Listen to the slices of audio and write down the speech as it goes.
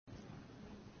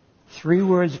Three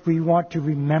words we want to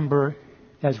remember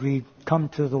as we come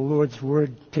to the Lord's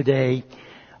Word today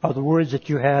are the words that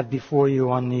you have before you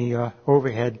on the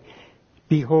overhead.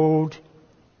 Behold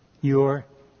your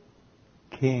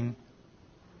King.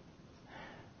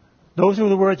 Those were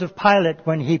the words of Pilate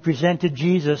when he presented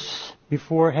Jesus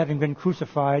before having been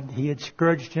crucified. He had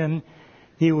scourged him.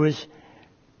 He was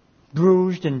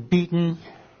bruised and beaten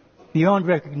beyond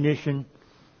recognition.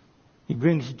 He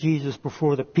brings Jesus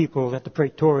before the people at the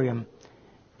Praetorium,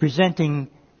 presenting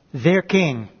their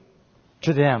King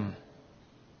to them.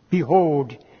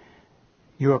 Behold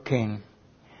your King.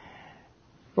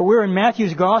 But we're in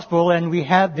Matthew's Gospel, and we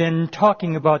have been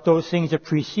talking about those things that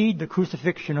precede the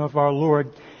crucifixion of our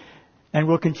Lord. And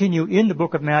we'll continue in the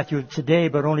book of Matthew today,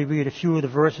 but only read a few of the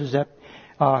verses that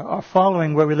are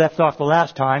following where we left off the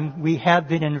last time. We have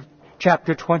been in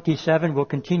chapter 27. We'll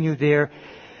continue there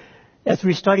as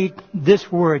we study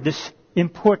this word, this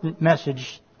important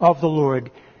message of the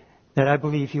Lord that I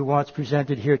believe He wants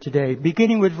presented here today.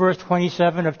 Beginning with verse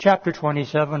 27 of chapter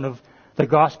 27 of the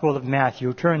Gospel of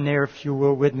Matthew. Turn there, if you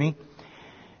will, with me.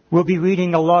 We'll be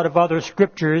reading a lot of other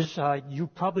scriptures. You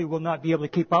probably will not be able to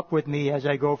keep up with me as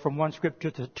I go from one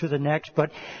scripture to the next,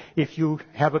 but if you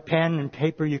have a pen and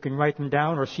paper, you can write them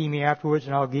down or see me afterwards,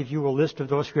 and I'll give you a list of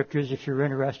those scriptures if you're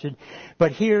interested.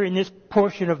 But here in this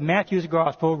portion of Matthew's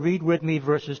Gospel, read with me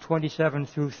verses 27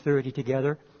 through 30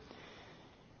 together.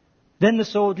 Then the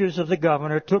soldiers of the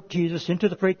governor took Jesus into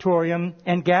the Praetorium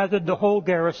and gathered the whole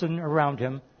garrison around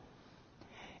him.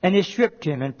 And they stripped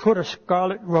him and put a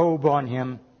scarlet robe on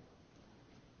him.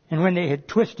 And when they had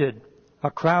twisted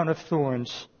a crown of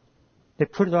thorns, they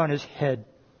put it on his head,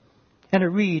 and a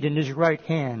reed in his right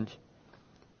hand.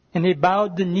 And they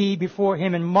bowed the knee before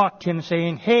him and mocked him,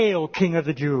 saying, Hail, King of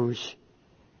the Jews!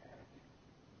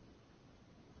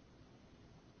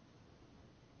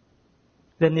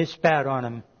 Then they spat on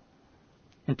him,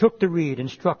 and took the reed and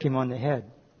struck him on the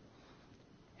head.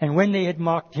 And when they had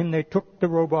mocked him, they took the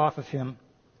robe off of him,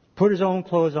 put his own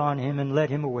clothes on him, and led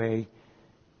him away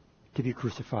to be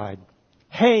crucified.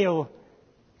 Hail,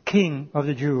 King of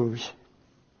the Jews!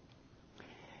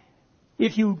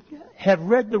 If you have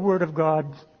read the Word of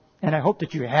God, and I hope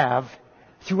that you have,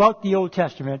 throughout the Old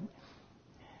Testament,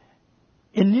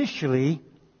 initially,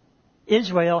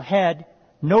 Israel had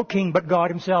no king but God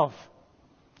Himself.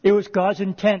 It was God's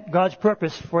intent, God's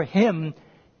purpose for Him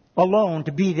alone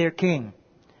to be their king.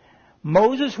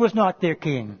 Moses was not their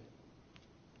king.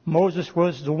 Moses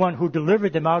was the one who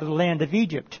delivered them out of the land of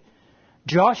Egypt.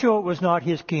 Joshua was not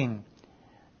his king.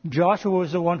 Joshua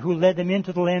was the one who led them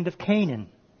into the land of Canaan.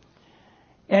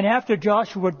 And after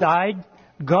Joshua died,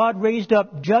 God raised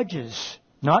up judges,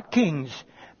 not kings,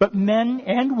 but men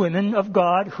and women of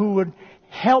God who would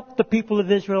help the people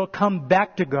of Israel come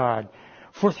back to God.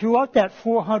 For throughout that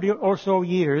 400 or so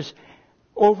years,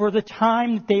 over the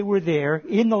time that they were there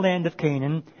in the land of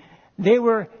Canaan, they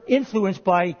were influenced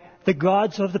by the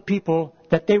gods of the people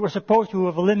that they were supposed to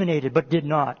have eliminated but did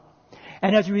not.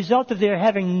 And as a result of their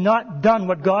having not done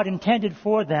what God intended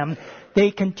for them, they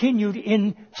continued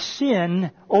in sin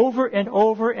over and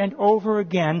over and over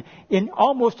again in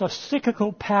almost a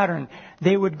cyclical pattern.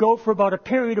 They would go for about a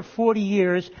period of 40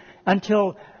 years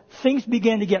until things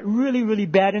began to get really, really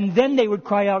bad, and then they would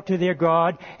cry out to their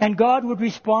God, and God would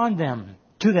respond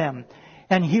to them.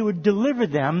 And He would deliver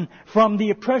them from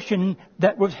the oppression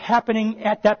that was happening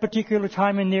at that particular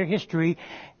time in their history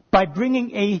by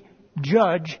bringing a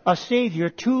judge, a Savior,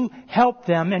 to help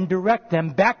them and direct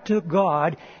them back to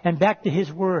God and back to His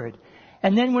Word.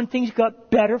 And then when things got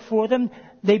better for them,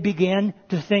 they began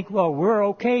to think, well, we're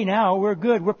okay now, we're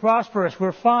good, we're prosperous,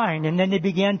 we're fine. And then they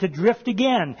began to drift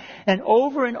again. And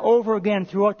over again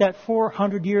throughout that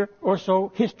 400-year or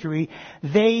so history,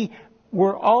 they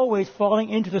were always falling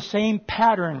into the same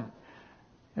pattern.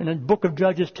 And the book of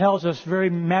Judges tells us very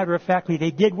matter-of-factly,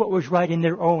 they did what was right in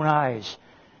their own eyes.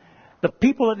 The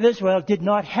people of Israel did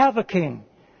not have a king.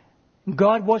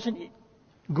 God wasn't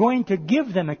going to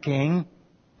give them a king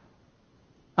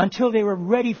until they were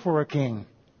ready for a king.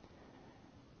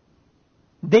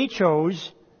 They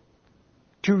chose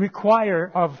to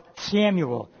require of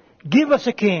Samuel, give us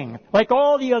a king, like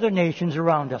all the other nations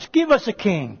around us. Give us a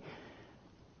king.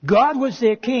 God was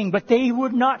their king, but they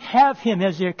would not have Him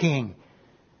as their king.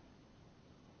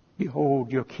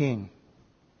 Behold your king.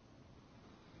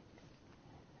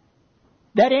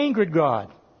 That angered God.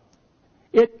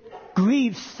 It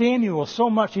grieved Samuel so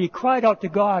much that he cried out to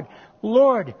God,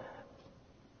 Lord,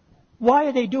 why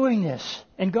are they doing this?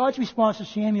 And God's response to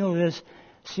Samuel is,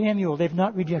 Samuel, they've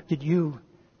not rejected you.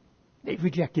 They've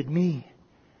rejected me.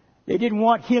 They didn't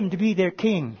want Him to be their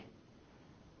king.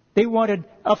 They wanted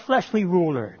a fleshly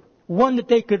ruler, one that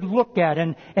they could look at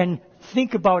and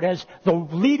think about as the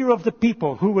leader of the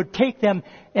people who would take them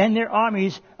and their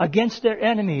armies against their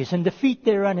enemies and defeat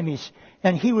their enemies.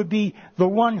 And he would be the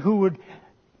one who would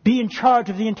be in charge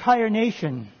of the entire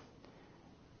nation.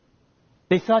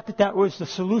 They thought that that was the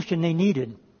solution they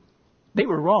needed. They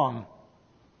were wrong.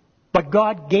 But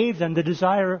God gave them the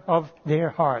desire of their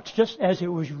hearts, just as it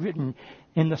was written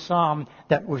in the psalm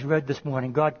that was read this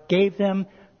morning. God gave them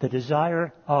the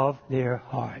desire of their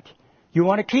heart. You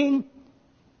want a king?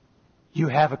 You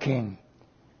have a king.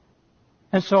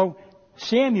 And so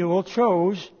Samuel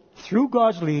chose, through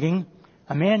God's leading,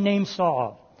 a man named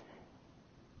Saul.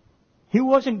 He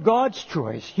wasn't God's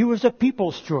choice. He was the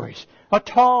people's choice. A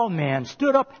tall man,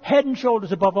 stood up head and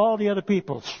shoulders above all the other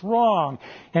people, strong,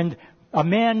 and a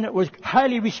man that was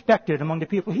highly respected among the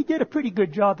people. He did a pretty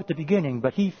good job at the beginning,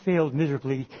 but he failed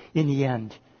miserably in the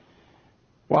end.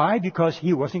 Why? Because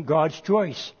he wasn't God's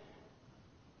choice.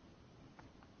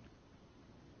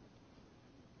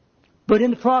 But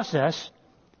in the process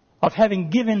of having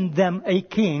given them a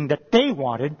king that they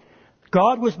wanted,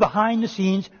 God was behind the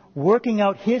scenes working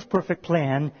out His perfect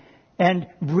plan and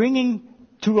bringing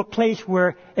to a place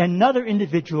where another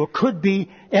individual could be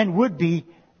and would be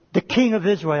the king of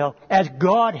Israel as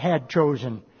God had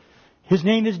chosen. His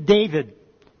name is David.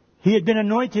 He had been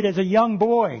anointed as a young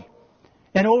boy.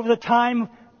 And over the time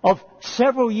of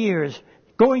several years,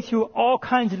 going through all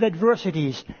kinds of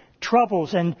adversities,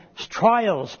 troubles and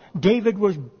trials, David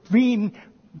was being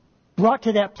brought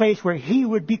to that place where he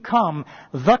would become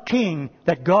the king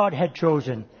that God had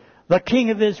chosen. The king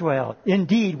of Israel,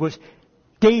 indeed, was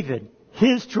David,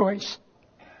 his choice.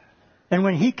 And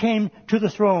when he came to the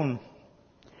throne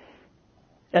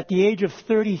at the age of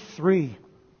 33,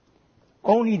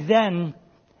 only then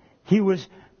he was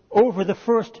over the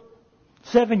first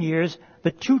 7 years,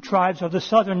 the two tribes of the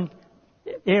southern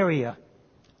area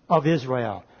of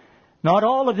Israel. Not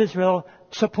all of Israel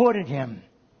supported him,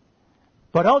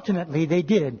 but ultimately they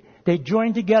did. They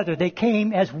joined together. They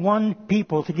came as one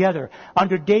people together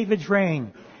under David's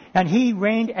reign. And he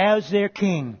reigned as their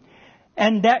king.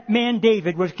 And that man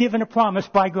David was given a promise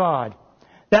by God.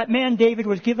 That man David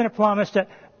was given a promise that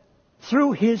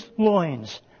through his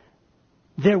loins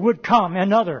there would come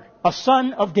another, a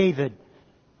son of David,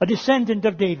 a descendant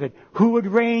of David, who would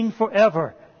reign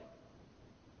forever.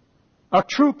 A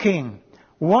true king,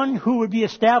 one who would be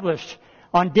established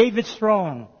on David's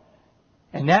throne.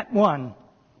 And that one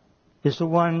is the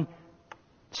one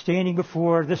standing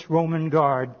before this Roman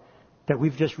guard that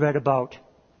we've just read about.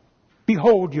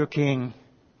 Behold your king.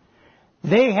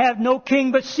 They have no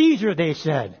king but Caesar, they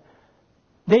said.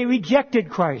 They rejected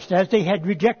Christ as they had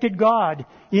rejected God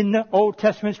in the Old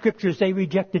Testament scriptures. They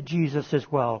rejected Jesus as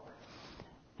well.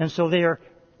 And so they are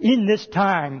in this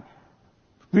time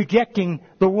rejecting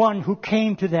the one who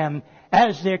came to them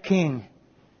as their king.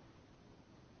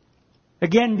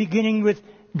 Again, beginning with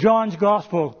John's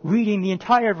Gospel, reading the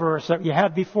entire verse that you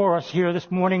have before us here this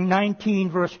morning,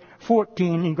 19 verse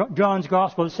 14 in John's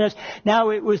Gospel. It says,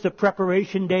 now it was the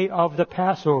preparation day of the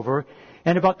Passover,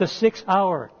 and about the 6th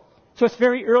hour. So it's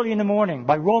very early in the morning.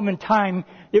 By Roman time,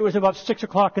 it was about 6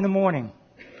 o'clock in the morning.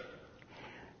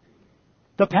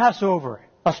 The Passover,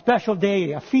 a special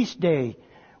day, a feast day,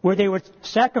 where they would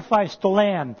sacrifice the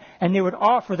lamb, and they would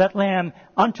offer that lamb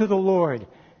unto the Lord.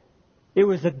 It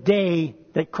was the day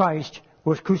that Christ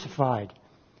was crucified.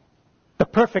 The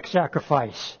perfect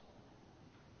sacrifice.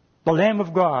 The Lamb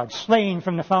of God, slain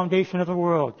from the foundation of the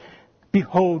world.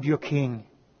 Behold your King.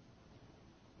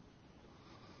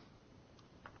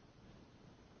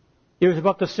 It was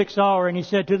about the 6th hour, and he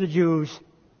said to the Jews,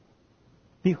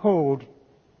 behold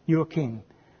your King.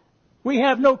 We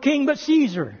have no king but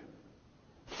Caesar.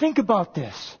 Think about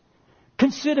this.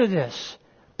 Consider this.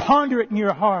 Ponder it in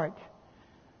your heart.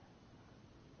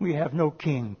 We have no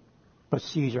king but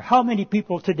Caesar. How many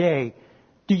people today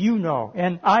do you know,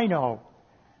 and I know,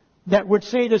 that would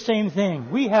say the same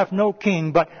thing? We have no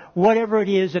king but whatever it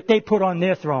is that they put on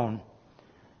their throne.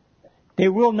 They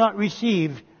will not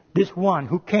receive this one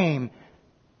who came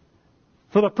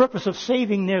for the purpose of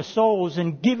saving their souls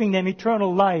and giving them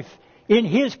eternal life in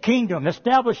His kingdom,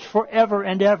 established forever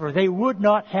and ever. They would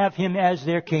not have Him as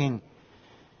their king.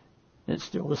 It's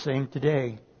still the same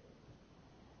today.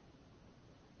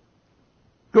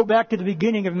 Go back to the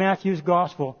beginning of Matthew's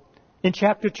Gospel. In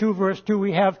chapter 2, verse 2,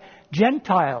 we have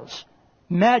Gentiles,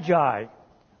 Magi,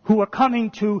 who are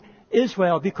coming to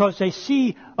Israel because they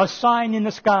see a sign in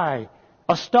the sky,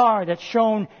 a star that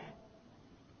shone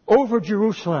over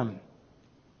Jerusalem,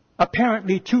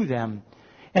 apparently to them.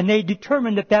 And they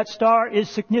determine that that star is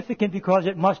significant because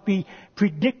it must be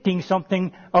predicting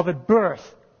something of a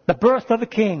birth, the birth of a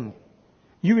king.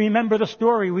 You remember the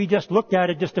story. We just looked at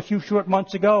it just a few short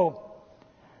months ago.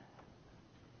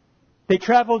 They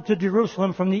traveled to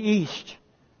Jerusalem from the east.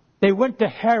 They went to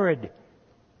Herod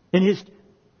in his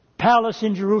palace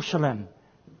in Jerusalem.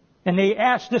 And they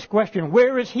asked this question,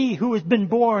 where is he who has been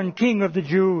born King of the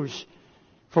Jews?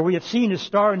 For we have seen his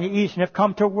star in the east and have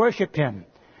come to worship him.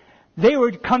 They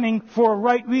were coming for a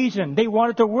right reason. They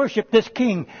wanted to worship this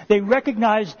king. They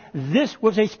recognized this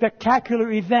was a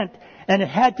spectacular event, and it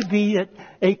had to be that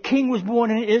a king was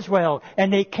born in Israel,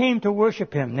 and they came to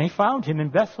worship him. They found him in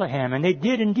Bethlehem, and they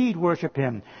did indeed worship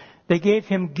him. They gave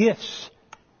him gifts,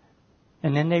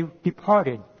 and then they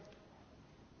departed.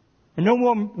 And no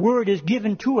more word is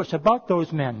given to us about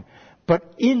those men.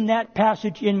 But in that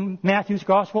passage in Matthew's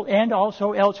Gospel and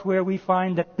also elsewhere, we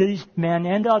find that these men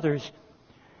and others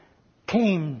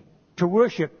came to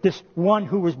worship this one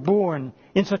who was born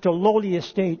in such a lowly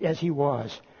estate as he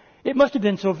was. It must have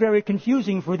been so very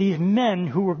confusing for these men,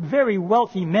 who were very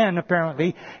wealthy men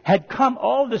apparently, had come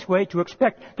all this way to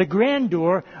expect the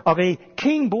grandeur of a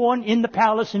king born in the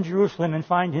palace in Jerusalem, and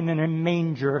find him in a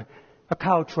manger, a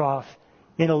cow trough,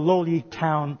 in a lowly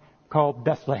town called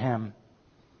Bethlehem.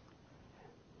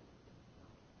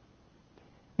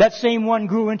 That same one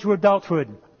grew into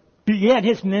adulthood, began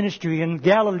his ministry in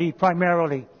Galilee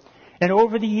primarily. And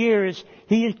over the years,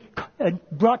 he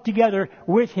brought together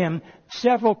with him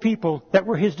several people that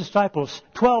were his disciples,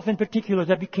 12 in particular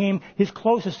that became his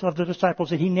closest of the disciples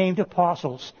that he named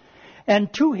apostles.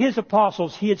 And to his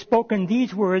apostles, he had spoken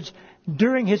these words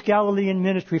during his Galilean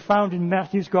ministry, found in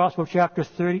Matthew's Gospel, chapter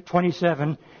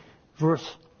 27,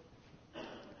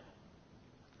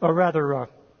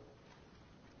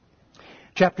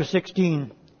 chapter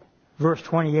 16, verse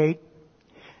 28.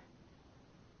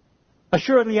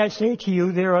 Assuredly I say to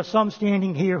you, there are some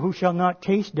standing here who shall not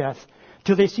taste death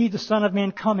till they see the Son of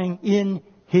Man coming in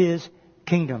his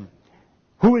kingdom.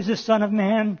 Who is this Son of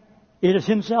Man? It is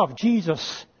himself,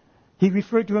 Jesus. He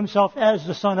referred to himself as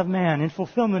the Son of Man in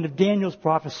fulfillment of Daniel's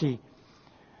prophecy.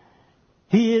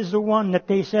 He is the one that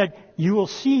they said, you will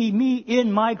see me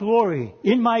in my glory,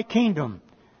 in my kingdom.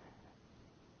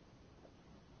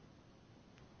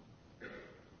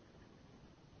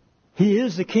 He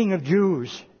is the King of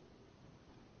Jews,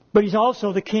 but he's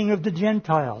also the King of the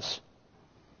Gentiles.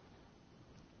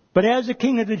 But as the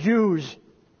King of the Jews,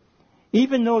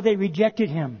 even though they rejected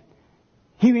him,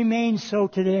 he remains so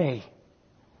today.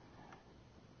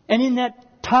 And in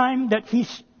that time that he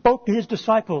spoke to his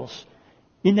disciples,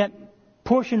 in that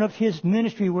portion of his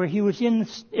ministry where he was in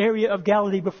this area of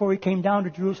Galilee before he came down to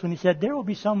Jerusalem, he said, there will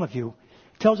be some of you.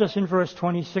 Tells us in verse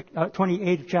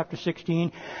 28 of chapter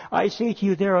 16, I say to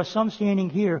you, there are some standing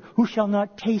here who shall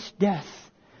not taste death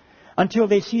until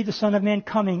they see the Son of Man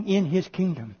coming in his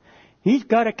kingdom. He's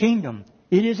got a kingdom.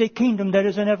 It is a kingdom that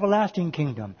is an everlasting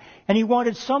kingdom. And he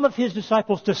wanted some of his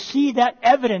disciples to see that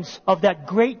evidence of that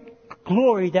great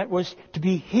glory that was to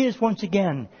be his once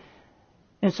again.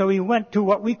 And so he went to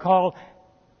what we call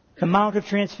the Mount of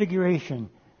Transfiguration.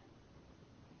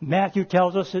 Matthew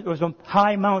tells us it was a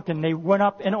high mountain. They went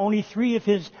up, and only 3 of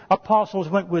his apostles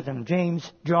went with him,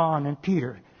 James, John, and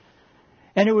Peter.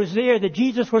 And it was there that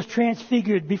Jesus was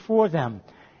transfigured before them.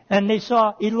 And they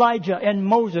saw Elijah and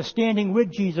Moses standing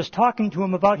with Jesus, talking to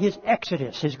him about his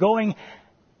exodus, his going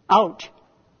out.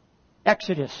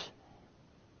 Exodus.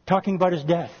 Talking about his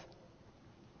death.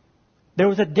 There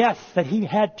was a death that he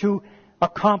had to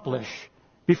accomplish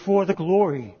before the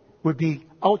glory would be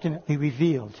ultimately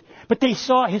revealed. But they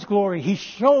saw his glory. He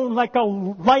shone like the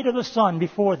light of the sun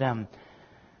before them.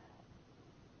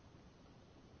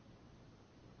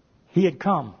 He had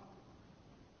come.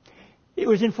 It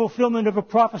was in fulfillment of a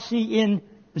prophecy in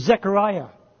Zechariah.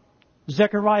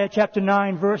 Zechariah chapter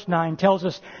 9, verse 9 tells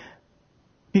us,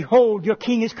 behold, your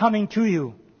king is coming to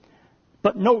you.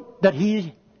 But note that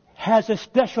he has a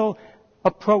special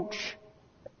approach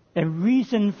and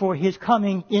reason for his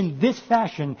coming in this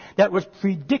fashion that was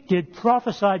predicted,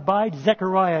 prophesied by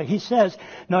Zechariah. He says,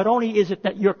 not only is it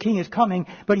that your king is coming,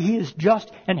 but he is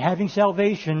just and having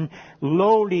salvation,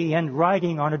 lowly and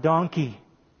riding on a donkey.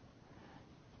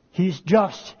 He's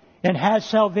just and has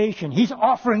salvation. He's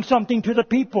offering something to the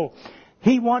people.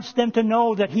 He wants them to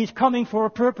know that he's coming for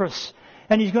a purpose.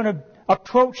 And he's going to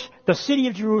approach the city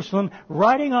of Jerusalem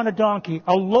riding on a donkey,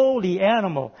 a lowly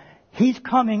animal. He's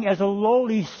coming as a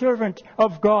lowly servant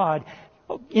of God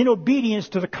in obedience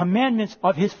to the commandments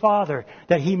of his Father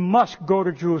that he must go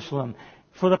to Jerusalem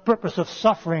for the purpose of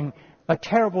suffering a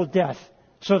terrible death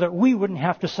so that we wouldn't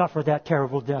have to suffer that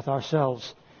terrible death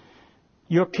ourselves.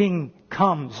 Your king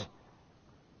comes.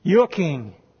 Your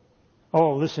king.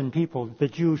 Oh, listen, people, the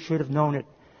Jews should have known it.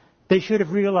 They should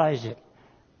have realized it.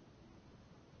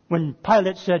 When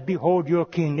Pilate said, "Behold your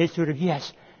king," they sort of,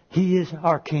 yes, he is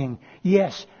our king.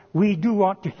 Yes, we do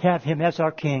want to have him as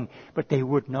our king, but they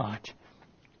would not.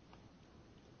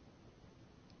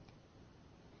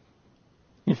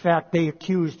 In fact, they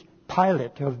accused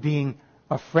Pilate of being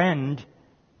a friend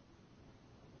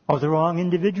of the wrong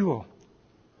individual,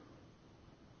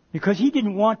 because he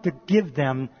didn't want to give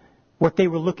them what they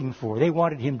were looking for. They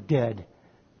wanted him dead.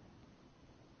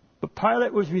 But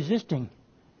Pilate was resisting.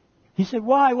 He said,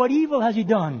 "Why? What evil has he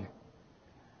done?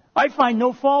 I find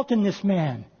no fault in this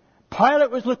man." Pilate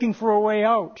was looking for a way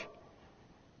out.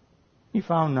 He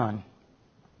found none.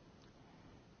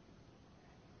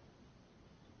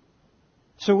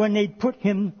 So when they put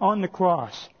him on the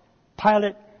cross,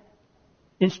 Pilate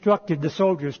instructed the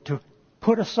soldiers to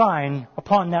put a sign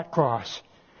upon that cross.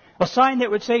 A sign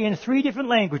that would say in 3 different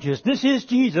languages, "This is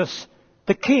Jesus,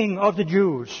 the King of the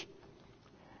Jews."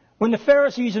 When the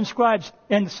Pharisees and scribes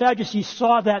and the Sadducees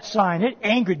saw that sign, it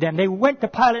angered them. They went to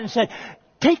Pilate and said,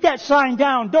 "Take that sign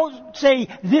down. Don't say,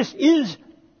 'This is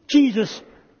Jesus,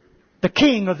 the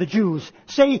King of the Jews.'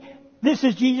 Say, 'This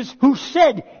is Jesus who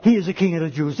said he is the King of the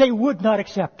Jews.'" They would not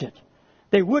accept it.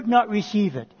 They would not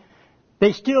receive it.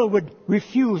 They still would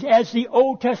refuse, as the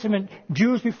Old Testament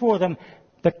Jews before them,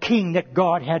 the King that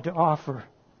God had to offer.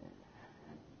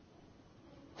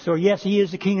 So yes, he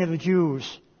is the King of the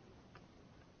Jews.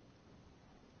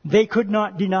 They could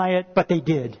not deny it, but they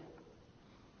did.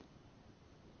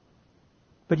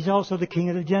 But he's also the King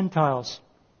of the Gentiles.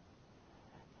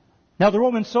 Now the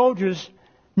Roman soldiers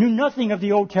knew nothing of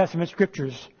the Old Testament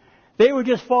scriptures. They were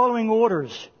just following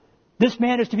orders. This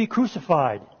man is to be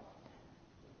crucified.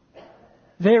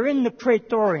 They're in the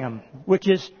Praetorium, which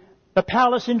is the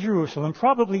palace in Jerusalem,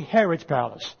 probably Herod's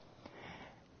palace.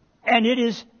 And it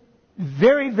is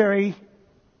very, very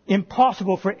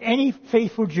impossible for any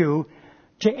faithful Jew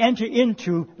to enter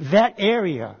into that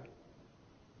area.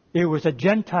 It was a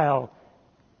Gentile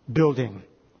building.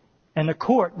 And the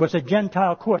court was a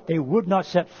Gentile court. They would not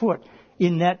set foot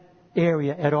in that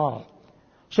area at all.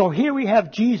 So here we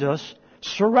have Jesus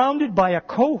surrounded by a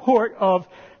cohort of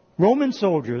Roman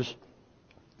soldiers,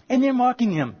 and they're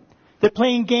mocking him. They're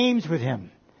playing games with him.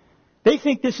 They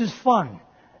think this is fun.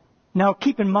 Now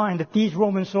keep in mind that these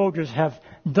Roman soldiers have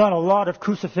done a lot of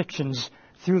crucifixions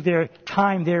through their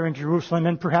time there in Jerusalem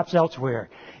and perhaps elsewhere.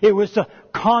 It was the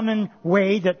common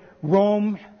way that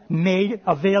Rome made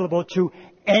available to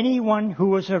anyone who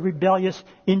was a rebellious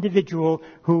individual,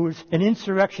 who was an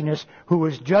insurrectionist, who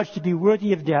was judged to be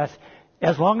worthy of death.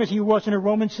 As long as he wasn't a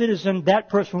Roman citizen, that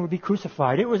person would be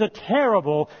crucified. It was a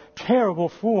terrible, terrible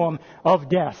form of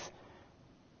death.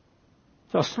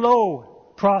 It's a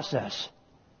slow process.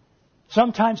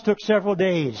 Sometimes took several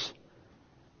days.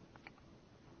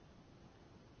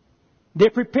 They're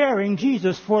preparing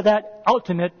Jesus for that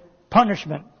ultimate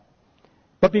punishment.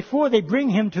 But before they bring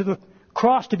him to the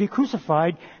cross to be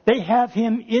crucified, they have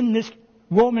him in this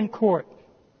Roman court.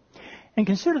 And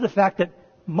consider the fact that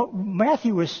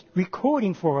Matthew is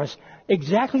recording for us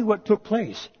exactly what took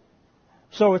place.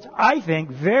 So it's, I think,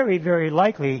 very, very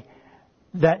likely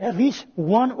that at least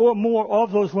one or more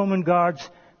of those Roman guards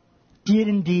did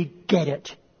indeed get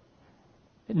it.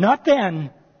 Not then,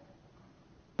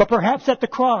 but perhaps at the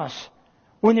cross,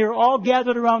 when they were all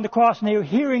gathered around the cross and they were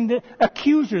hearing the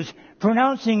accusers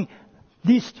pronouncing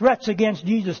these threats against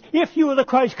Jesus. "If you are the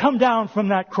Christ, come down from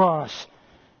that cross.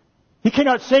 He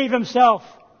cannot save himself.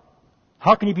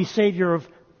 How can he be Savior of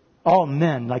all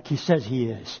men like he says he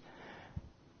is?"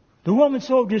 The Roman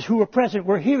soldiers who were present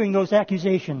were hearing those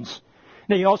accusations.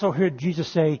 They also heard Jesus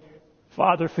say,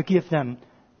 "Father, forgive them.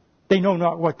 They know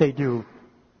not what they do."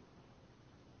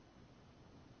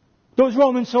 Those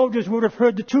Roman soldiers would have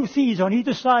heard the two thieves on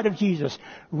either side of Jesus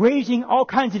raising all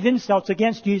kinds of insults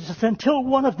against Jesus, until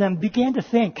one of them began to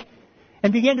think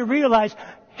and began to realize,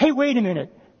 hey, wait a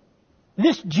minute.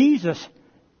 This Jesus,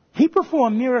 he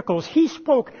performed miracles. He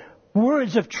spoke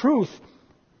words of truth.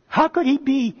 How could he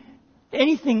be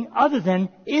anything other than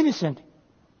innocent?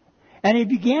 And he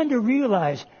began to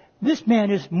realize this man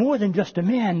is more than just a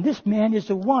man. This man is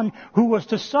the one who was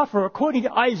to suffer according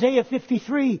to Isaiah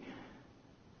 53.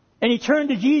 And he turned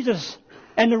to Jesus,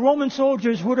 and the Roman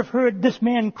soldiers would have heard this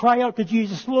man cry out to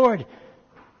Jesus, "Lord,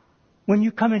 when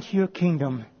you come into your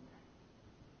kingdom,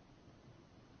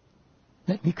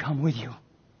 let me come with you."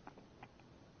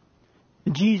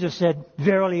 And Jesus said,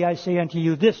 "Verily I say unto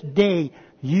you, this day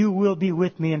you will be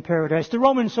with me in paradise." The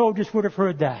Roman soldiers would have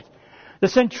heard that. The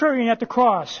centurion at the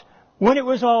cross, when it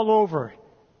was all over,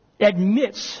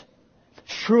 admits,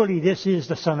 "Surely this is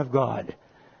the Son of God."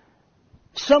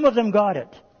 Some of them got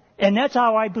it. And that's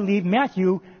how I believe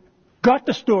Matthew got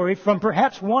the story from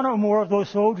perhaps one or more of those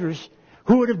soldiers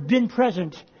who would have been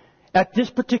present at this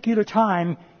particular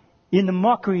time in the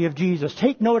mockery of Jesus.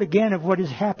 Take note again of what is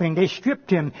happening. They stripped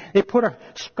him. They put a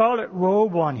scarlet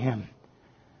robe on him.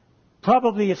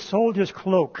 Probably a soldier's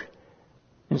cloak.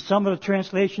 In some of the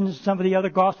translations, some of the other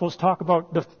Gospels talk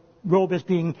about the robe as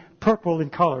being purple in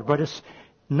color, but it's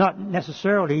not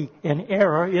necessarily an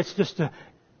error. It's just a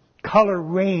color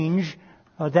range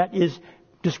that is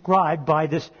described by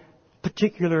this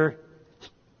particular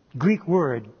Greek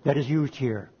word that is used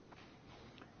here.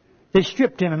 They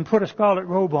stripped him and put a scarlet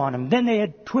robe on him. Then they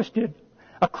had twisted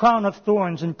a crown of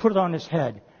thorns and put it on his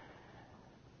head.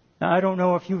 Now, I don't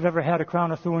know if you've ever had a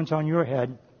crown of thorns on your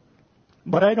head,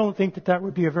 but I don't think that that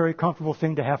would be a very comfortable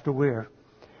thing to have to wear.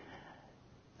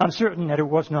 I'm certain that it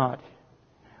was not.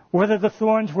 Whether the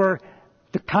thorns were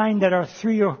the kind that are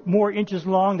 3 or more inches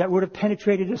long that would have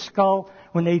penetrated his skull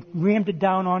when they rammed it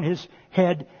down on his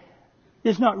head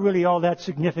is not really all that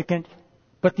significant,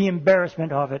 but the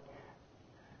embarrassment of it,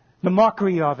 the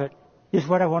mockery of it, is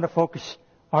what I want to focus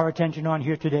our attention on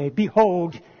here today.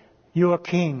 Behold, your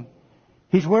king.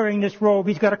 He's wearing this robe.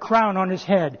 He's got a crown on his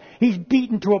head. He's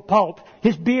beaten to a pulp.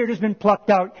 His beard has been plucked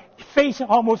out. Face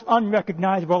almost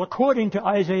unrecognizable, according to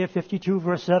Isaiah 52,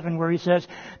 verse 7, where he says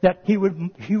that he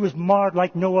was marred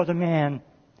like no other man.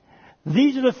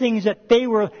 These are the things that they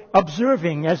were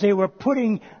observing as they were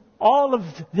putting all of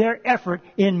their effort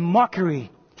in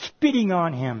mockery, spitting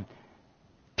on him,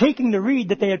 taking the reed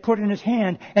that they had put in his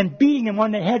hand and beating him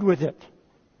on the head with it,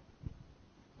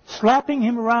 slapping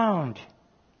him around,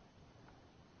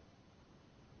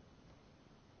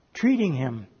 treating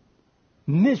him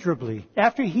miserably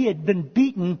after he had been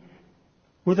beaten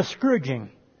with a scourging.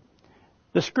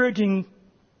 The scourging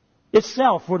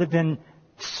itself would have been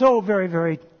so very,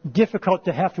 very difficult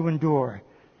to have to endure.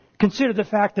 Consider the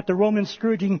fact that the Roman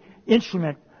scourging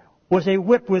instrument was a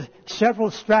whip with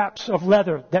several straps of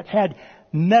leather that had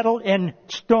metal and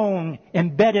stone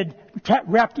embedded,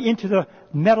 wrapped into the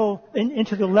metal,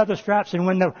 into the leather straps. And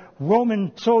when the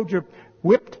Roman soldier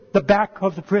whipped the back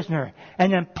of the prisoner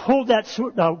and then pulled that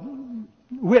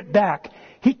whip back,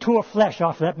 he tore flesh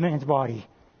off that man's body.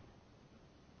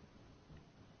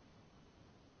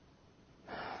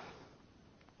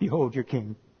 Behold your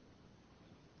king.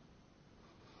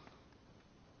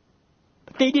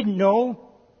 But they didn't know.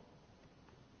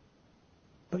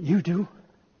 But you do.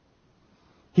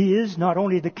 He is not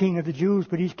only the King of the Jews,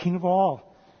 but He's King of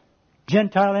all,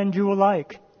 Gentile and Jew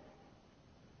alike.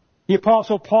 The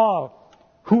Apostle Paul,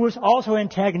 who was also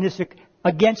antagonistic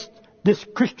against this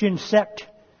Christian sect,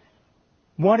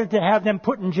 wanted to have them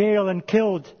put in jail and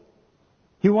killed.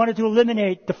 He wanted to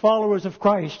eliminate the followers of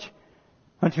Christ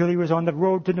until he was on the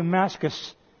road to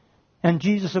Damascus. And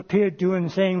Jesus appeared to him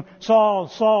saying, Saul,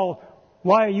 Saul,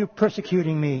 why are you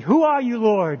persecuting me? Who are you,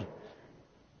 Lord?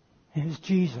 It is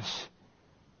Jesus.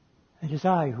 It is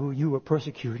I who you are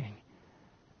persecuting.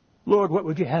 Lord, what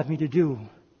would you have me to do?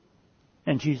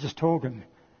 And Jesus told him,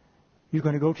 you're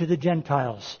going to go to the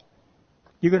Gentiles.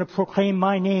 You're going to proclaim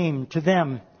my name to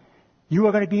them. You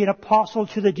are going to be an apostle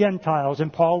to the Gentiles.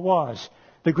 And Paul was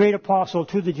the great apostle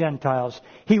to the Gentiles.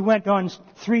 He went on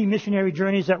 3 missionary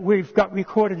journeys that we've got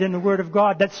recorded in the Word of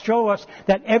God that show us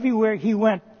that everywhere he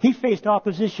went, he faced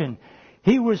opposition.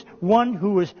 He was one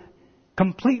who was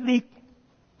completely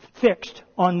fixed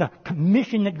on the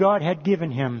mission that God had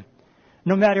given him,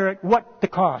 no matter what the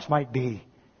cost might be.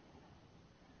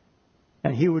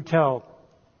 And he would tell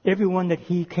everyone that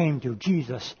he came to,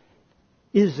 Jesus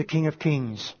is the King of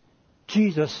Kings.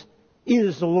 Jesus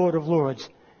is the Lord of Lords.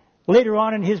 Later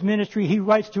on in his ministry, he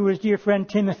writes to his dear friend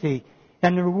Timothy,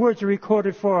 and the words are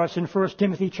recorded for us in 1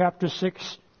 Timothy chapter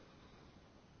 6.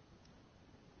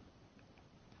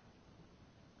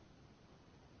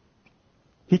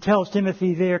 He tells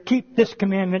Timothy there, keep this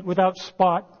commandment without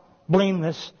spot,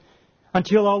 blameless,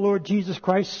 until our Lord Jesus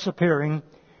Christ's appearing,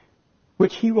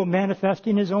 which he will manifest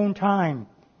in his own time.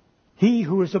 He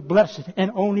who is the blessed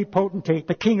and only potentate,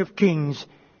 the King of Kings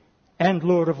and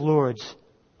Lord of Lords.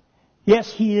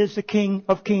 Yes, he is the King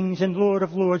of Kings and Lord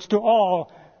of Lords to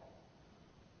all.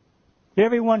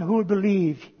 Everyone who would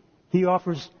believe, he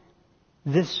offers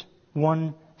this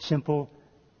one simple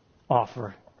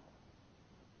offer.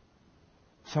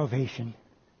 Salvation.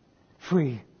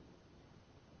 Free.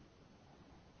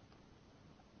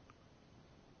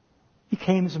 He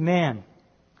came as a man.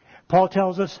 Paul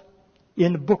tells us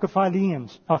in the book of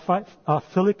Philippians,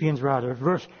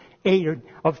 verse 8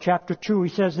 of chapter 2, he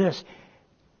says this,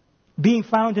 being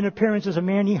found in appearance as a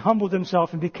man, he humbled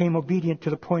himself and became obedient to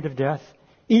the point of death,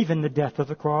 even the death of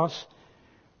the cross.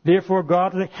 Therefore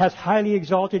God has highly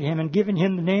exalted him and given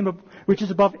him the name which is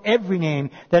above every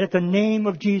name, that at the name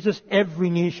of Jesus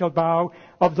every knee shall bow,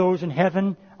 of those in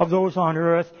heaven, of those on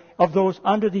earth, of those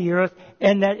under the earth,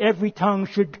 and that every tongue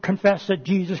should confess that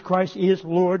Jesus Christ is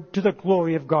Lord, to the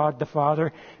glory of God the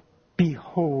Father.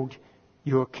 Behold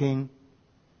your King.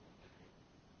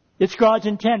 It's God's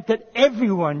intent that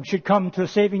everyone should come to a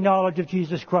saving knowledge of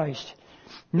Jesus Christ,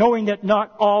 knowing that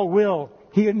not all will.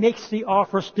 He makes the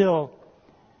offer still.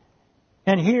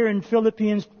 And here in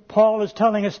Philippians, Paul is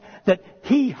telling us that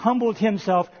he humbled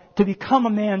himself to become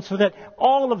a man so that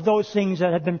all of those things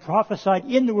that had been prophesied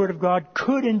in the Word of God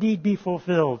could indeed be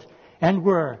fulfilled, and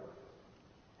were.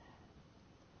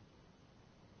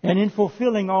 And in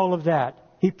fulfilling all of that,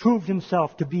 he proved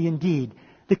himself to be indeed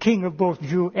the King of both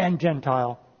Jew and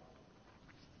Gentile.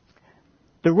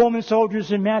 The Roman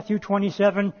soldiers in Matthew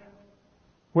 27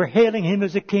 were hailing him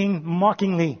as a king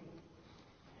mockingly.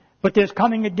 But there's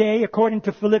coming a day, according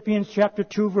to Philippians chapter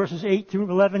 2, verses 8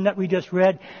 through 11 that we just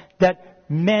read, that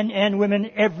men and women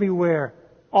everywhere,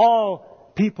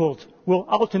 all peoples, will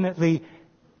ultimately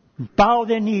bow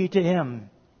their knee to him.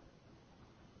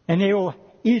 And they will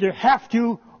either have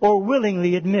to or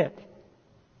willingly admit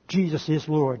Jesus is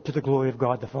Lord, to the glory of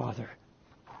God the Father.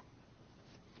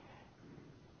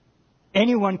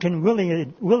 Anyone can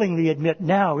willingly admit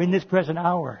now, in this present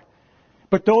hour.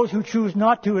 But those who choose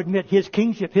not to admit his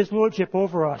kingship, his lordship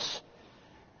over us,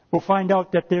 will find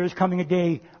out that there is coming a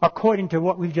day, according to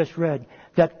what we've just read,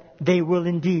 that they will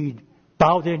indeed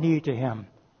bow their knee to him.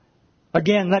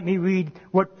 Again, let me read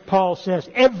what Paul says.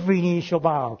 Every knee shall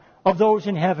bow, of those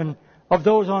in heaven, of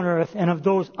those on earth, and of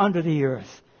those under the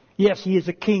earth. Yes, he is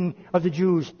the King of the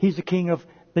Jews. He's the King of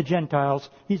the Gentiles.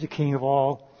 He's the King of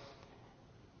all.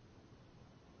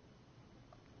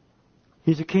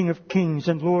 He's the King of kings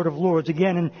and Lord of lords.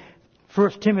 Again, in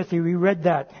 1 Timothy, we read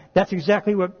that. That's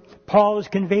exactly what Paul is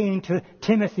conveying to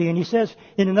Timothy. And he says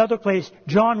in another place,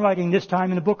 John writing this time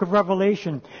in the book of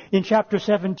Revelation, in chapter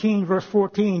 17, verse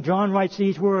 14, John writes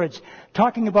these words,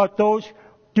 talking about those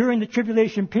during the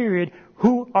tribulation period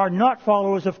who are not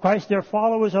followers of Christ. They're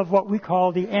followers of what we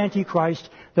call the Antichrist,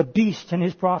 the beast and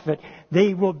his prophet.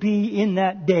 They will be in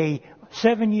that day.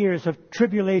 7 years of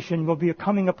tribulation will be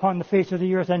coming upon the face of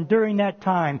the earth. And during that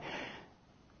time,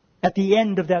 at the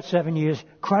end of that 7 years,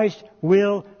 Christ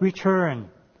will return.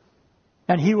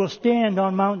 And he will stand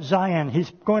on Mount Zion. He's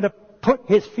going to put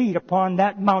his feet upon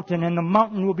that mountain, and the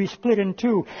mountain will be split in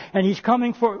two. And he's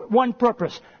coming for one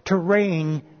purpose, to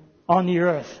reign on the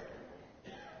earth.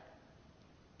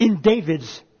 In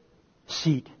David's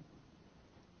seat.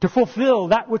 To fulfill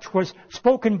that which was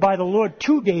spoken by the Lord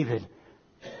to David.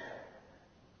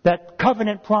 That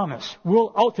covenant promise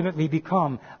will ultimately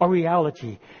become a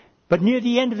reality. But near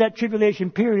the end of that tribulation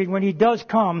period, when he does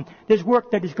come, there's work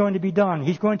that is going to be done.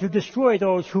 He's going to destroy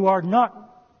those who are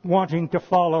not wanting to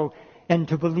follow and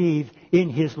to believe in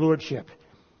his lordship.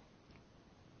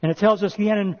 And it tells us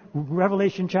again in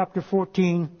Revelation chapter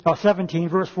 17,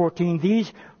 verse 14,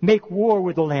 these make war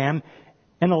with the Lamb,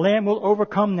 and the Lamb will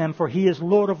overcome them, for he is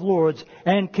Lord of lords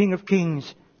and King of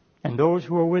kings. And those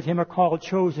who are with him are called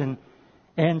chosen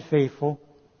and faithful.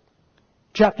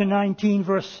 Chapter 19,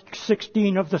 verse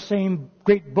 16 of the same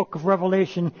great book of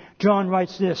Revelation, John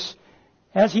writes this,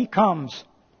 as he comes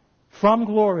from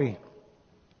glory,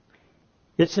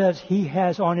 it says he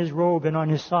has on his robe and on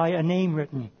his thigh a name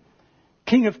written,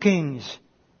 King of kings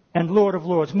and Lord of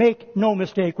lords. Make no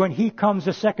mistake, when he comes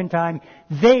the second time,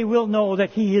 they will know that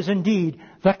he is indeed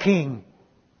the King.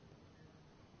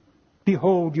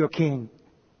 Behold your King.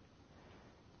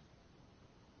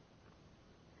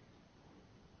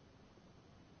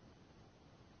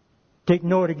 Take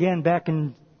note again back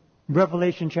in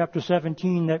Revelation chapter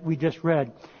 17 that we just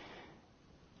read,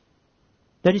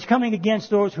 that he's coming against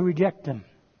those who reject him.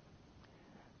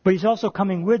 But he's also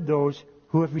coming with those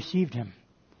who have received him.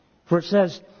 For it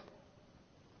says,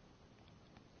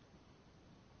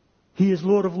 he is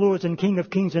Lord of lords and King of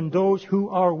kings, and those who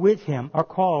are with him are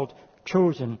called,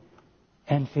 chosen,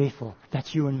 and faithful.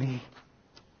 That's you and me.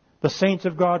 The saints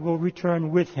of God will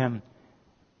return with him.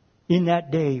 In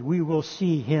that day, we will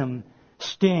see him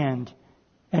stand,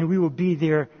 and we will be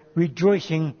there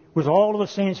rejoicing with all of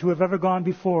the saints who have ever gone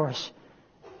before us.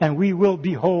 And we will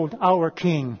behold our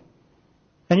King.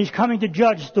 And he's coming to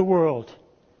judge the world.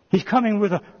 He's coming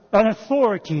with an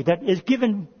authority that is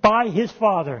given by his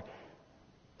Father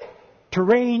to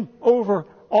reign over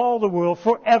all the world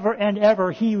forever and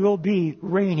ever. He will be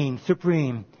reigning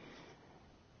supreme.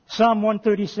 Psalm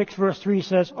 136 verse 3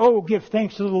 says, "Oh, give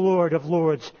thanks to the Lord of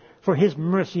lords, for his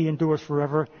mercy endures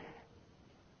forever."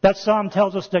 That psalm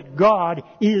tells us that God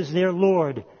is their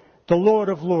Lord, the Lord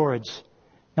of lords.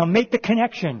 Now make the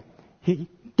connection.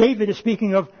 David is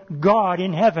speaking of God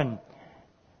in heaven.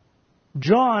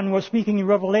 John was speaking in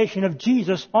Revelation of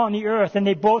Jesus on the earth, and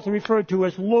they both are referred to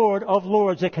as Lord of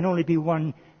Lords. There can only be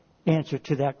one answer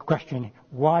to that question.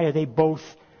 Why are they both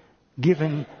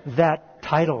given that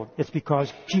title? It's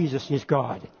because Jesus is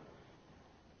God.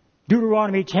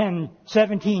 Deuteronomy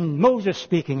 10:17, Moses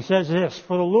speaking, says this,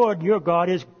 "For the Lord your God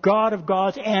is God of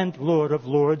gods and Lord of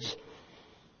lords,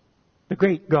 the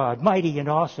great God, mighty and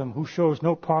awesome, who shows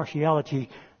no partiality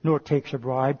nor takes a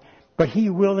bribe. But he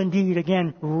will indeed,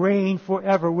 again, reign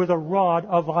forever with a rod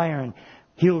of iron."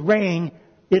 He'll reign,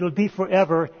 it'll be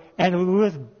forever, and it will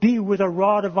be with a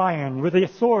rod of iron, with the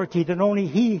authority that only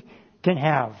he can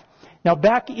have. Now,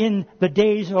 back in the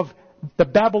days of the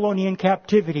Babylonian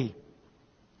captivity,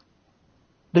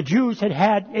 the Jews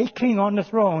had a king on the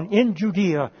throne in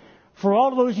Judea for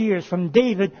all those years, from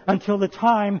David until the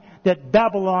time that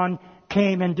Babylon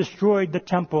came and destroyed the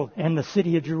temple and the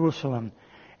city of Jerusalem.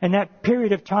 And that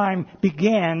period of time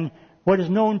began what is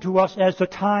known to us as the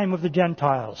time of the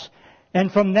Gentiles.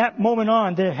 And from that moment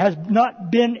on, there has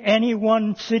not been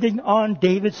anyone sitting on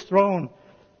David's throne.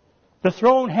 The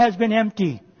throne has been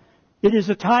empty. It is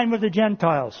the time of the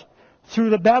Gentiles. Through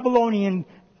the Babylonian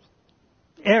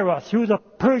era, through the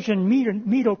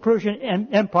Medo-Persian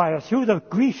Empire, through the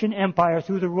Grecian Empire,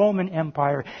 through the Roman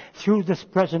Empire, through this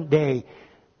present day,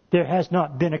 there has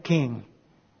not been a king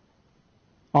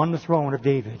on the throne of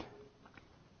David.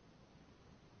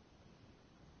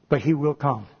 But he will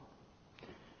come.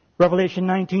 Revelation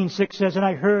 19:6 says, "And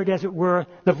I heard, as it were,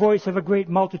 the voice of a great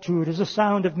multitude, as a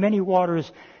sound of many waters,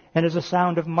 and as a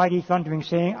sound of mighty thundering,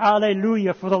 saying,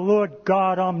 Alleluia, for the Lord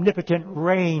God omnipotent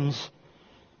reigns."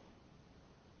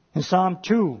 In Psalm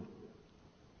 2,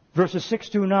 verses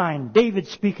 6-9, David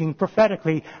speaking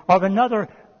prophetically of another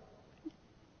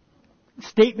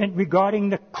statement regarding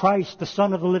the Christ, the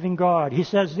Son of the living God. He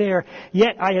says there,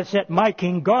 "Yet I have set my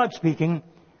king," God speaking,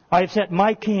 "I have set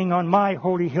my king on my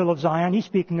holy hill of Zion." He's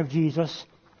speaking of Jesus.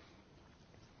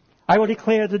 "I will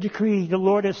declare the decree. The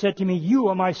Lord has said to me, you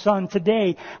are my son.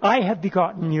 Today I have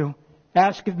begotten you.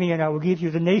 Ask of me, and I will give you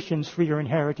the nations for your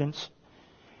inheritance,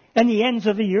 and the ends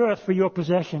of the earth for your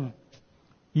possession.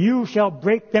 You shall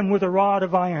break them with a rod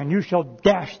of iron. You shall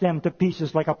dash them to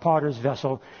pieces like a potter's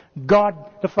vessel." God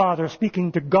the Father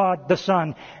speaking to God the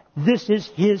Son. This is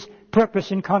his purpose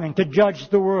in coming, to judge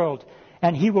the world.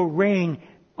 And he will reign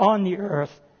on the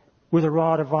earth with a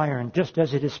rod of iron, just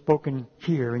as it is spoken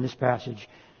here in this passage.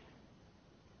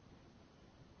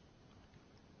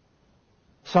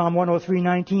 Psalm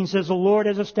 103:19 says, "The Lord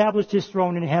has established his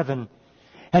throne in heaven,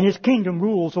 and his kingdom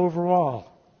rules over all."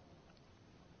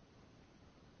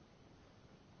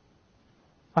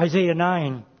 Isaiah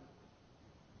 9,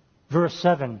 verse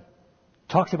 7,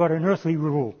 talks about an earthly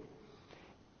rule.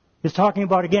 It's talking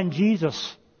about, again,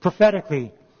 Jesus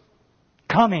prophetically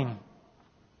coming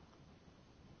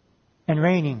and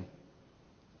reigning.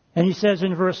 And he says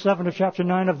in verse 7 of chapter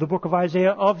 9 of the book of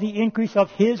Isaiah, "Of the increase of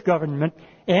his government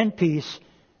and peace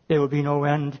there will be no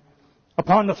end,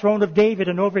 upon the throne of David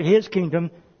and over his kingdom,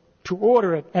 to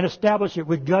order it and establish it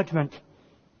with judgment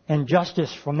and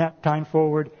justice from that time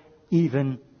forward,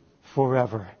 even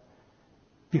forever."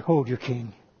 Behold your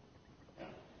king.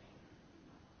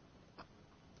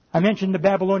 I mentioned the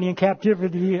Babylonian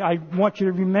captivity. I want you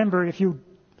to remember, if you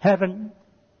haven't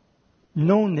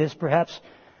known this, perhaps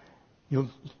you'll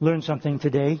learn something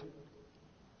today.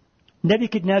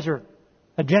 Nebuchadnezzar,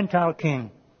 a Gentile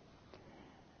king.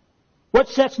 What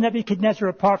sets Nebuchadnezzar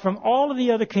apart from all of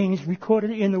the other kings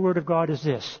recorded in the Word of God is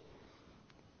this: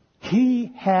 he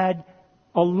had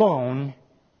alone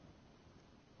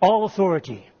all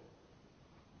authority.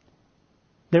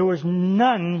 There was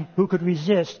none who could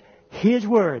resist his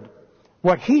word.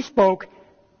 What he spoke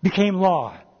became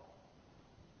law.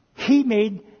 He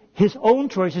made his own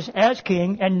choices as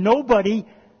king, and nobody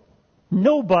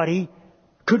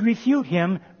could refute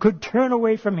him, could turn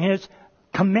away from his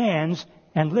commands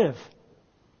and live.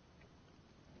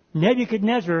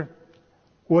 Nebuchadnezzar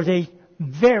was a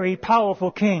very powerful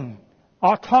king,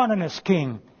 autonomous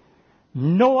king.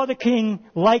 No other king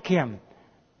like him.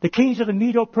 The kings of the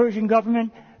Medo-Persian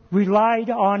government relied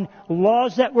on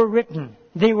laws that were written.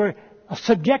 They were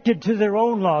subjected to their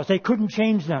own laws. They couldn't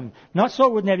change them. Not so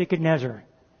with Nebuchadnezzar.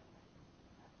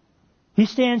 He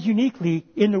stands uniquely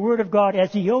in the Word of God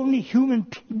as the only human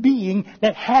being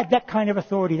that had that kind of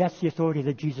authority. That's the authority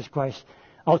that Jesus Christ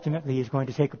ultimately is going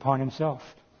to take upon himself.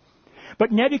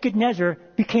 But Nebuchadnezzar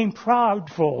became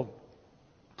prideful.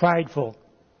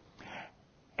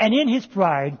 And in his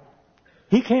pride,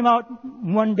 he came out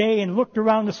one day and looked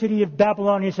around the city of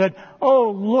Babylon and he said, "Oh,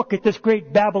 look at this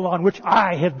great Babylon which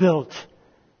I have built."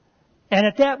 And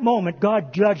at that moment,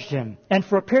 God judged him. And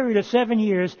for a period of 7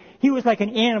 years, he was like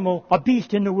an animal, a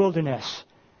beast in the wilderness.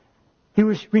 He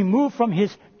was removed from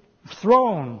his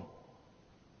throne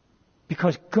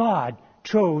because God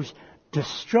chose to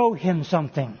show him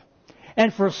something.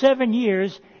 And for 7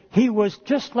 years, he was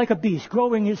just like a beast,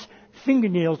 growing his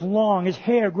fingernails long, his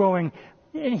hair growing,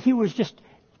 and he was just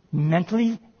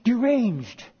mentally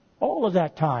deranged all of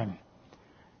that time.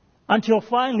 Until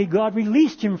finally God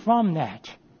released him from that.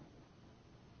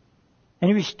 And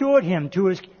he restored him to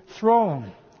his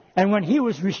throne. And when he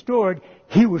was restored,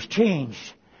 he was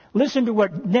changed. Listen to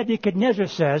what Nebuchadnezzar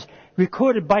says,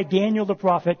 recorded by Daniel the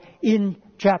prophet in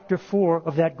chapter 4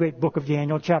 of that great book of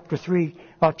Daniel, chapter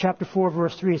 4,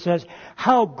 verse 3. It says,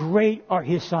 "How great are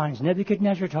his signs."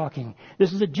 Nebuchadnezzar talking.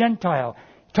 This is a Gentile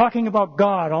talking about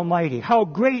God Almighty. "How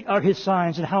great are his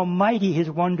signs and how mighty his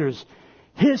wonders.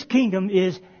 His kingdom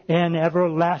is an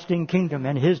everlasting kingdom,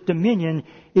 and his dominion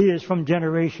is from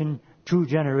generation to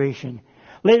generation."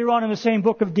 Later on in the same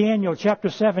book of Daniel, chapter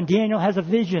 7, Daniel has a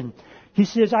vision. He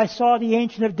says, "I saw the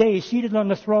Ancient of Days seated on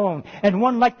the throne, and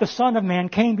one like the Son of Man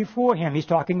came before him." He's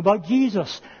talking about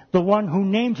Jesus, the one who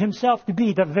named himself to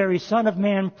be the very Son of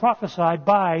Man prophesied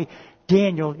by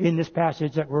Daniel in this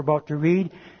passage that we're about to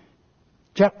read.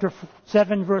 Chapter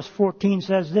 7, verse 14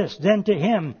 says this, "Then to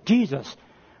him, Jesus,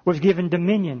 was given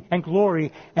dominion and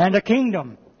glory and a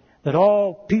kingdom, that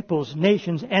all peoples,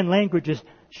 nations, and languages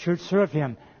should serve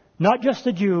him." Not just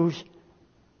the Jews,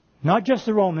 not just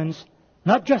the Romans,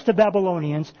 not just the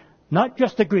Babylonians, not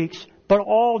just the Greeks, but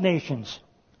all nations,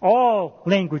 all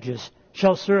languages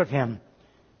shall serve him.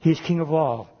 He is King of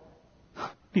all.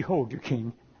 Behold your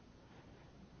King.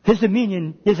 His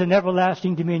dominion is an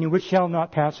everlasting dominion which shall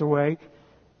not pass away.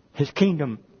 His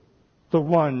kingdom, the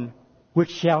one which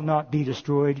shall not be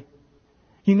destroyed.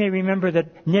 You may remember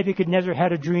that Nebuchadnezzar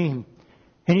had a dream,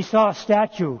 and he saw a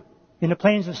statue in the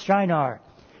plains of Shinar.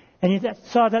 And he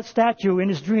saw that statue in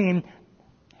his dream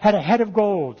had a head of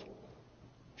gold,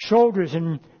 shoulders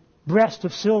and breast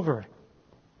of silver.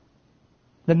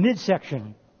 The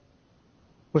midsection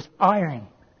was iron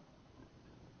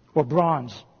or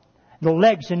bronze. The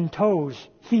legs and toes,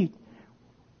 feet,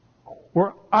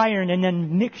 were iron and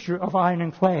then mixture of iron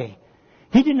and clay.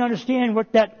 He didn't understand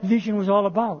what that vision was all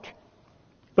about.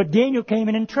 But Daniel came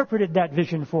and interpreted that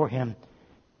vision for him.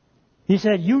 He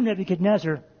said, "You,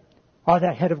 Nebuchadnezzar, are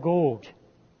that head of gold."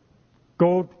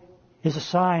 Gold is a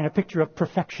sign, a picture of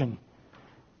perfection.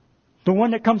 The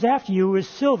one that comes after you is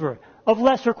silver, of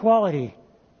lesser quality,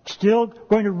 still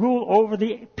going to rule over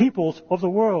the peoples of the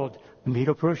world, the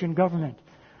Medo-Persian government.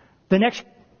 The next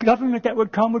government that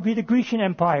would come would be the Grecian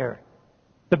Empire,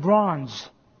 the bronze.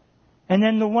 And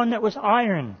then the one that was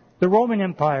iron, the Roman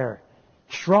Empire,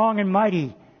 strong and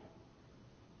mighty,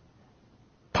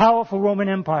 powerful Roman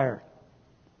Empire.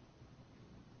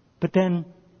 But then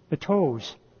the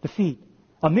toes, the feet,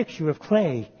 a mixture of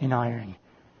clay and iron.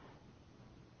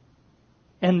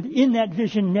 And in that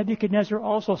vision, Nebuchadnezzar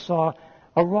also saw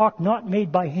a rock not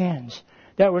made by hands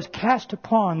that was cast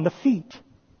upon the feet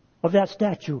of that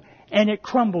statue, and it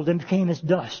crumbled and became as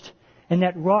dust. And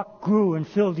that rock grew and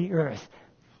filled the earth.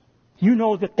 You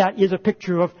know that that is a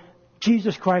picture of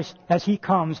Jesus Christ as he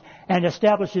comes and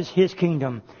establishes his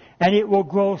kingdom. And it will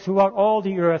grow throughout all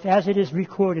the earth as it is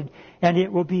recorded, and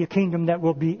it will be a kingdom that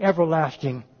will be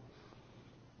everlasting.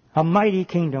 A mighty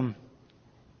kingdom.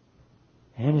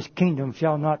 And his kingdom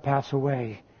shall not pass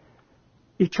away.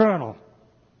 Eternal.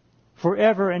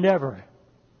 Forever and ever.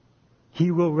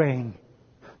 He will reign.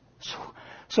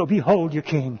 So behold your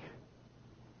King.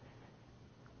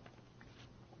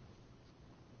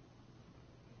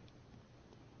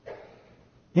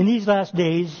 In these last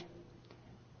days,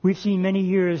 we've seen many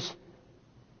years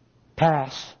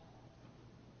pass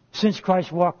since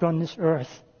Christ walked on this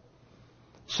earth,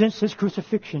 since his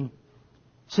crucifixion,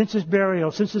 since his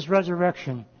burial, since his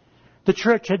resurrection. The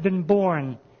church had been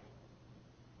born.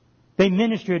 They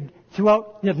ministered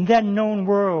throughout the then known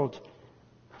world,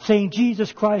 saying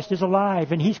Jesus Christ is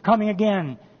alive and he's coming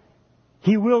again.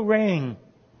 He will reign.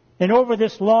 And over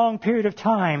this long period of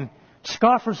time,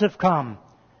 scoffers have come.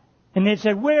 And they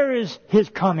said, "Where is his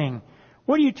coming?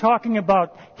 What are you talking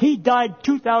about? He died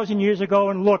 2,000 years ago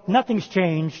and look, nothing's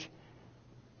changed."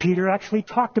 Peter actually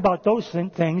talked about those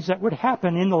things that would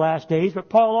happen in the last days, but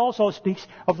Paul also speaks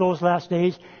of those last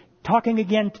days, talking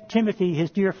again to Timothy, his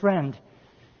dear friend.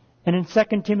 And in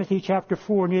 2 Timothy chapter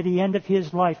 4, near the end of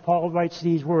his life, Paul writes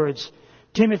these words,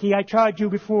 "Timothy, I charge you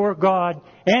before God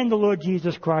and the Lord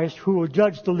Jesus Christ, who will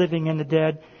judge the living and the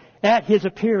dead, at his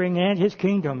appearing and his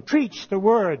kingdom. Preach the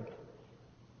word.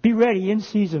 Be ready in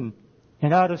season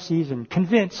and out of season.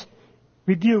 Convince,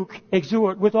 rebuke,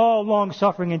 exhort with all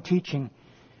long-suffering and teaching.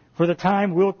 For the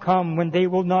time will come when they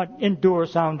will not endure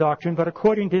sound doctrine, but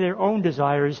according to their own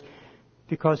desires,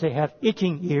 because they have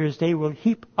itching ears, they will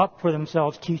heap up for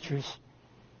themselves teachers.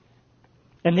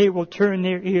 And they will turn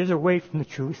their ears away from the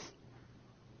truth.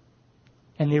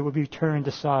 And they will be turned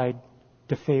aside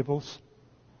to fables.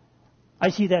 I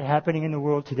see that happening in the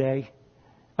world today.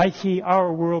 I see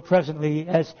our world presently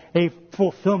as a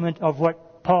fulfillment of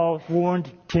what Paul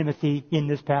warned Timothy in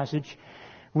this passage.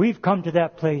 We've come to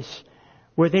that place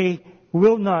where they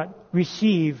will not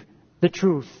receive the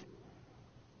truth.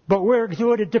 But we're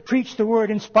exhorted to preach the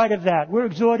word in spite of that. We're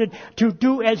exhorted to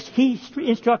do as he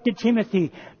instructed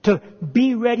Timothy, to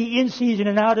be ready in season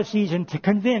and out of season, to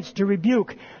convince, to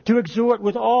rebuke, to exhort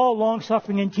with all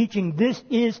long-suffering and teaching. This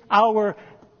is our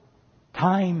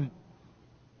time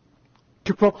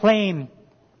to proclaim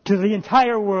to the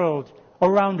entire world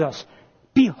around us,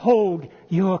 behold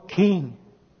your King.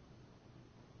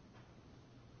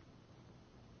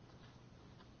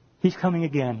 He's coming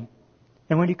again.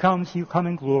 And when He comes, He'll come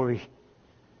in glory.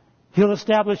 He'll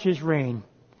establish His reign.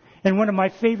 And one of my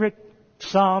favorite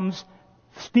Psalms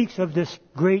speaks of this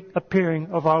great appearing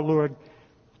of our Lord.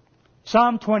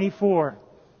 Psalm 24,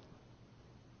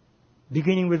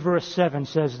 beginning with verse 7,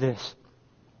 says this.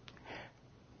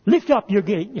 Lift up your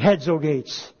heads, O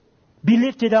gates. Be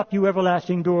lifted up, you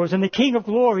everlasting doors, and the King of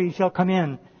glory shall come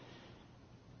in.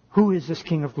 Who is this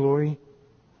King of glory?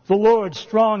 The Lord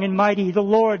strong and mighty, the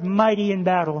Lord mighty in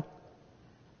battle.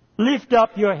 Lift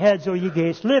up your heads, O ye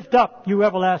gates. Lift up, you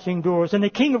everlasting doors, and the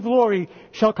King of glory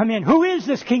shall come in. Who is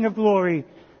this King of glory?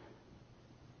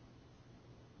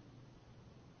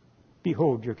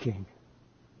 Behold your King.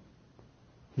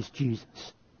 He's Jesus,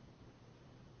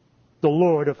 the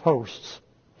Lord of hosts.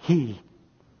 He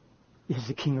is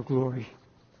the King of glory.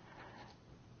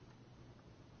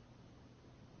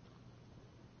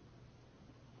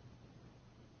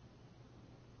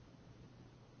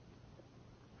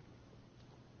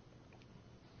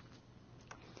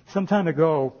 Some time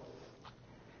ago,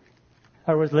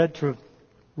 I was led to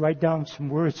write down some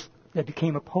words that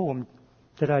became a poem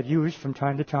that I've used from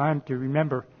time to time to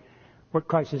remember what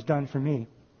Christ has done for me.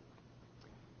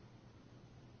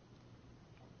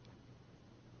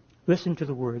 Listen to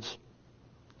the words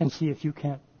and see if you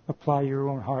can't apply your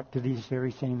own heart to these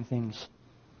very same things.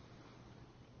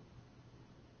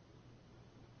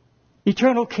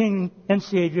 Eternal King and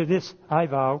Savior, this I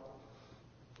vow,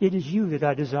 it is you that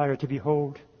I desire to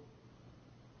behold.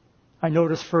 I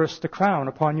notice first the crown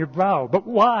upon your brow, but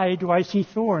why do I see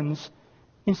thorns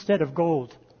instead of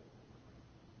gold?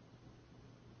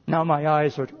 Now my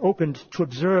eyes are opened to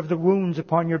observe the wounds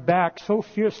upon your back, so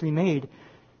fiercely made,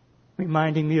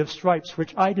 reminding me of stripes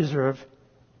which I deserve,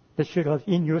 that should have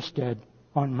in your stead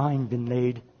on mine been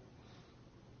laid.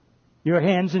 Your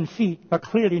hands and feet are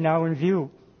clearly now in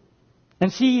view,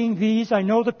 and seeing these I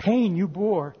know the pain you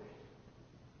bore,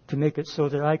 to make it so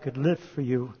that I could live for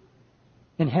you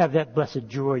and have that blessed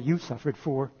joy you suffered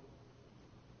for.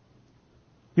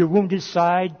 Your wounded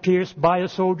side, pierced by a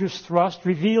soldier's thrust,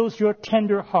 reveals your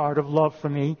tender heart of love for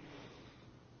me.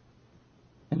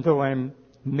 And though I am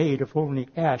made of only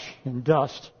ash and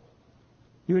dust,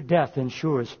 your death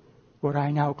ensures what I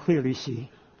now clearly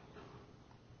see.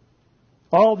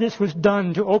 All this was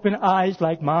done to open eyes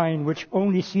like mine, which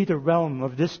only see the realm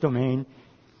of this domain,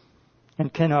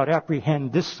 and cannot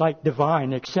apprehend this sight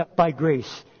divine except by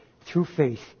grace. Through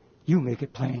faith, you make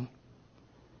it plain.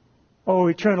 O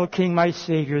eternal King, my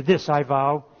Savior, this I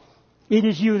vow. It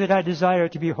is you that I desire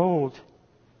to behold.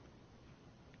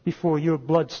 Before your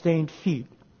blood-stained feet,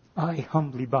 I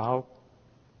humbly bow,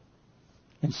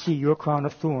 and see your crown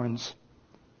of thorns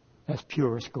as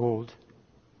purest gold.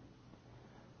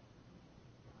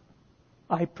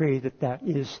 I pray that that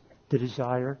is the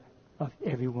desire of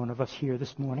every one of us here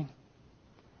this morning.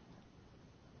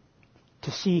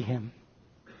 To see Him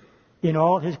in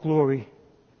all His glory,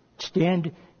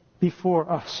 stand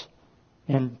before us.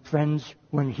 And friends,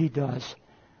 when He does,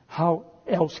 how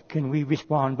else can we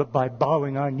respond but by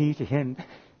bowing our knee to Him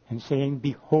and saying,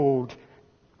 behold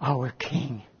our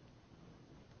King.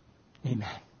 Amen.